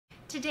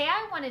Today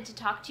I wanted to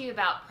talk to you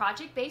about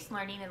project-based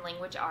learning in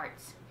language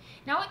arts.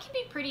 Now it can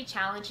be pretty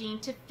challenging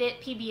to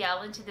fit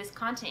PBL into this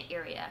content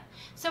area,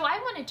 so I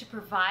wanted to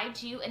provide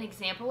you an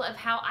example of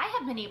how I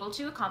have been able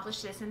to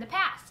accomplish this in the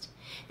past.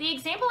 The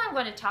example I'm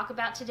going to talk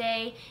about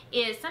today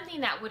is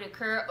something that would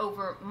occur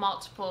over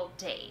multiple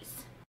days.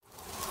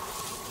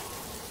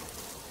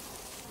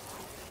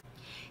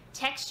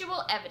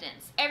 Textual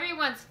evidence,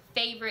 everyone's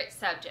favorite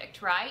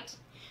subject, right?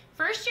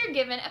 First, you're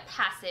given a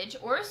passage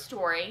or a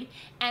story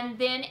and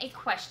then a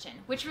question,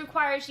 which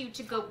requires you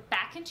to go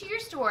back into your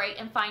story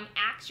and find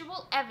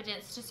actual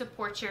evidence to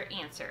support your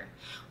answer.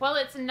 Well,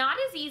 it's not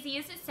as easy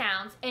as it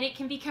sounds, and it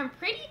can become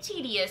pretty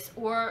tedious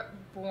or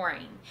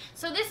boring.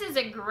 So this is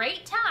a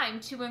great time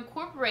to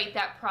incorporate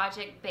that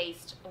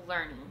project-based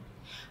learning.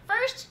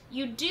 First,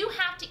 you do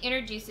have to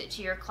introduce it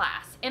to your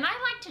class, and I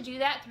like to do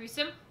that through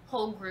some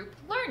whole group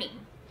learning.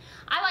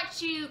 I like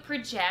to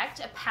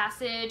project a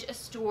passage, a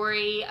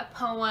story, a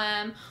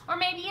poem, or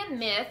maybe a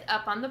myth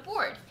up on the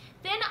board.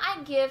 Then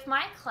I give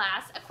my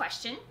class a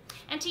question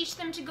and teach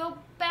them to go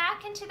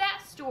back into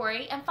that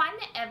story and find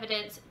the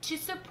evidence to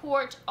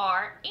support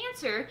our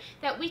answer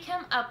that we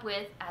come up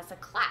with as a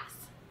class.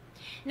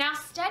 Now,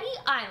 Study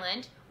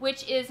Island,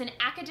 which is an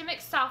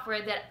academic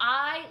software that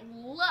I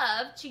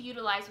love to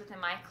utilize within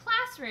my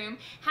classroom,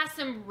 has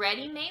some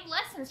ready-made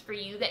lessons for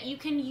you that you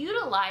can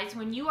utilize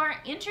when you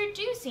are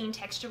introducing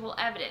textual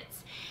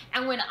evidence.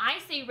 And when I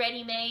say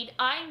ready-made,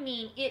 I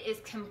mean it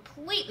is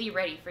completely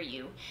ready for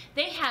you.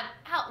 They have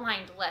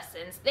outlined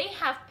lessons. They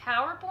have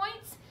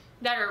PowerPoints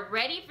that are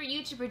ready for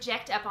you to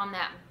project up on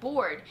that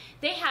board.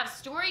 They have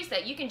stories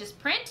that you can just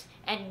print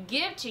and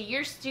give to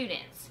your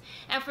students.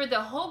 And for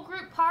the whole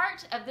group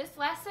part of this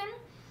lesson,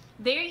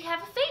 there you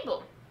have a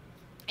fable.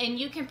 And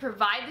you can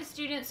provide the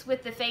students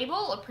with the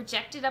fable or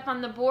project it up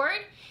on the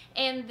board,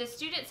 and the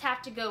students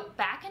have to go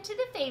back into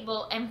the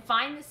fable and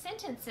find the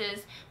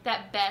sentences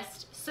that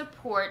best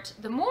support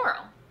the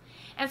moral.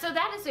 And so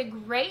that is a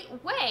great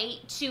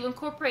way to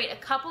incorporate a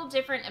couple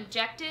different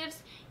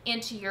objectives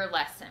into your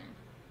lesson.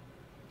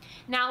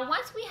 Now,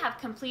 once we have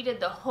completed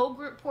the whole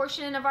group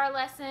portion of our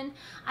lesson,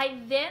 I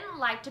then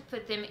like to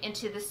put them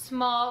into the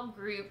small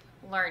group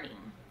learning.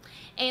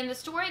 And the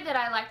story that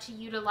I like to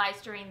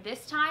utilize during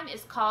this time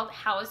is called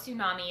How a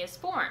Tsunami is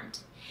Formed.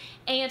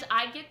 And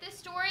I get this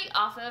story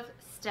off of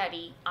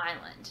Study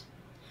Island.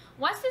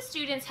 Once the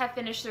students have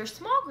finished their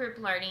small group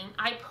learning,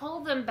 I pull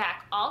them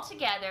back all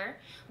together.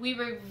 We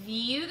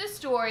review the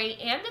story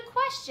and the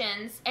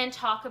questions and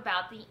talk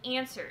about the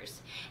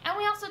answers. And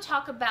we also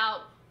talk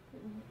about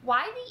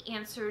why the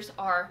answers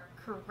are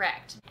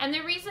correct. And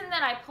the reason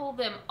that I pull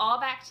them all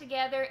back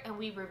together and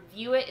we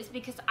review it is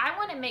because I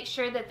want to make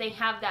sure that they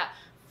have that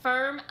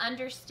firm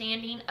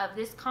understanding of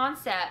this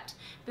concept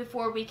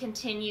before we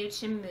continue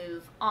to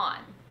move on.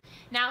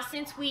 Now,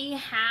 since we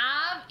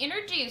have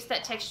introduced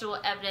that textual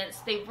evidence,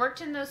 they've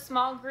worked in those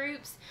small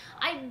groups,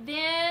 I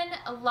then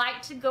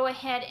like to go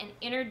ahead and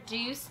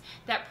introduce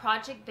that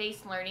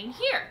project-based learning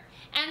here.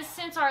 And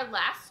since our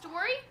last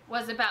story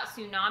was about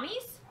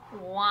tsunamis,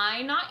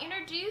 why not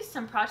introduce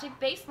some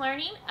project-based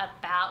learning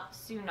about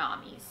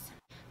tsunamis?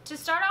 To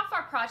start off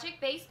our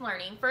project-based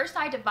learning, first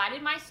I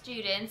divided my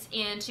students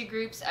into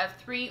groups of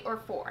 3 or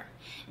 4.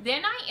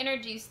 Then I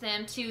introduced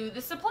them to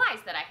the supplies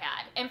that I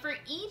had. And for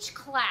each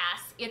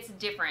class, it's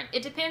different.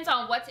 It depends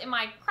on what's in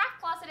my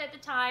craft closet at the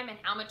time and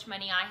how much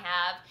money I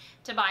have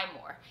to buy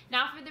more.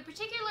 Now, for the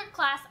particular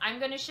class I'm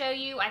going to show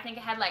you, I think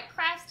I had like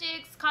craft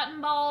sticks,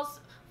 cotton balls,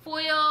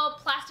 foil,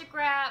 plastic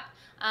wrap,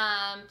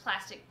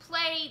 plastic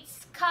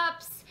plates,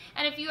 cups,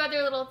 and a few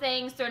other little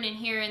things thrown in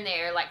here and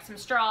there, like some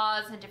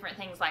straws and different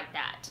things like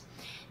that.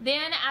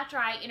 Then after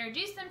I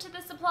introduce them to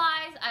the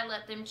supplies, I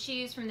let them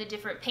choose from the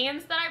different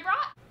pans that I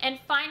brought. And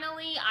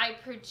finally, I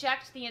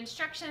project the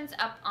instructions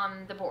up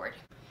on the board.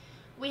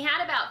 We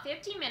had about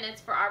 50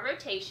 minutes for our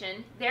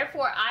rotation,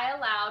 therefore I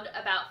allowed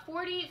about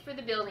 40 for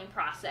the building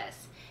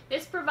process.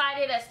 This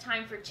provided us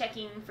time for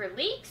checking for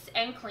leaks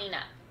and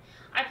cleanup.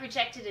 I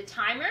projected a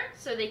timer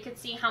so they could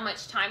see how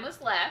much time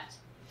was left.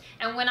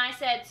 And when I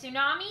said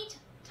tsunami,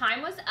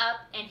 time was up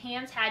and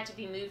hands had to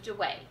be moved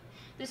away.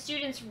 The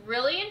students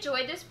really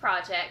enjoyed this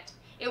project.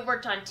 It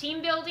worked on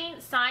team building,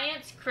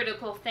 science,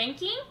 critical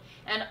thinking,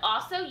 and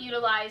also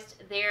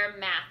utilized their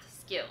math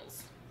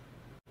skills.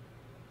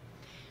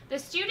 The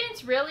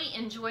students really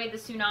enjoyed the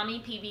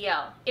Tsunami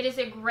PBL. It is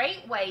a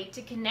great way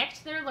to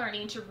connect their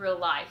learning to real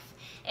life.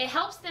 It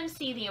helps them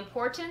see the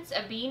importance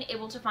of being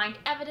able to find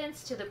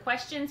evidence to the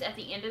questions at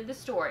the end of the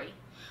story.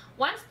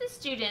 Once the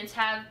students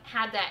have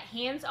had that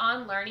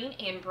hands-on learning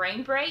and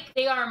brain break,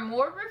 they are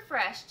more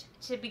refreshed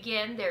to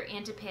begin their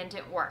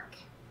independent work.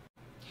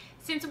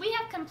 Since we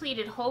have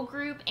completed whole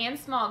group and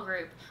small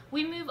group,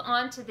 we move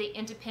on to the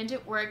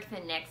independent work the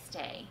next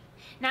day.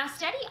 Now,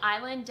 Study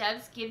Island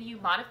does give you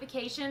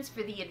modifications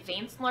for the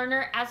advanced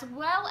learner as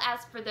well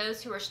as for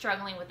those who are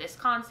struggling with this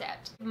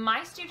concept.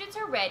 My students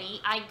are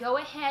ready. I go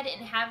ahead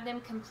and have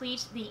them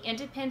complete the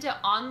independent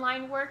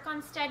online work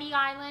on Study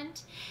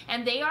Island,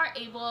 and they are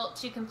able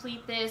to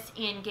complete this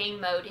in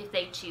game mode if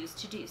they choose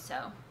to do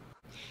so.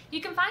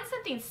 You can find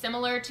something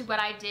similar to what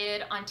I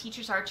did on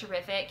Teachers Are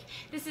Terrific.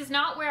 This is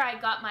not where I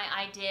got my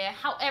idea.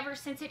 However,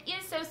 since it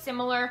is so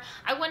similar,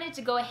 I wanted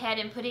to go ahead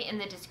and put it in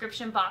the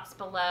description box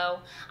below.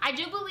 I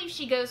do believe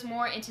she goes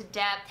more into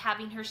depth,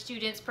 having her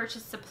students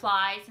purchase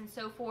supplies and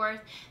so forth.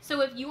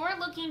 So if you're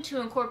looking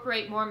to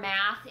incorporate more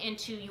math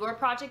into your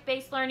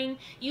project-based learning,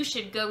 you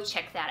should go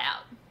check that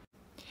out.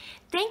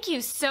 Thank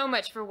you so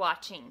much for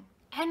watching.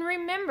 And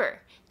remember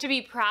to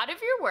be proud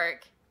of your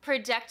work,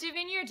 productive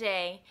in your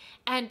day,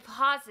 and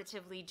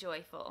positively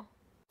joyful.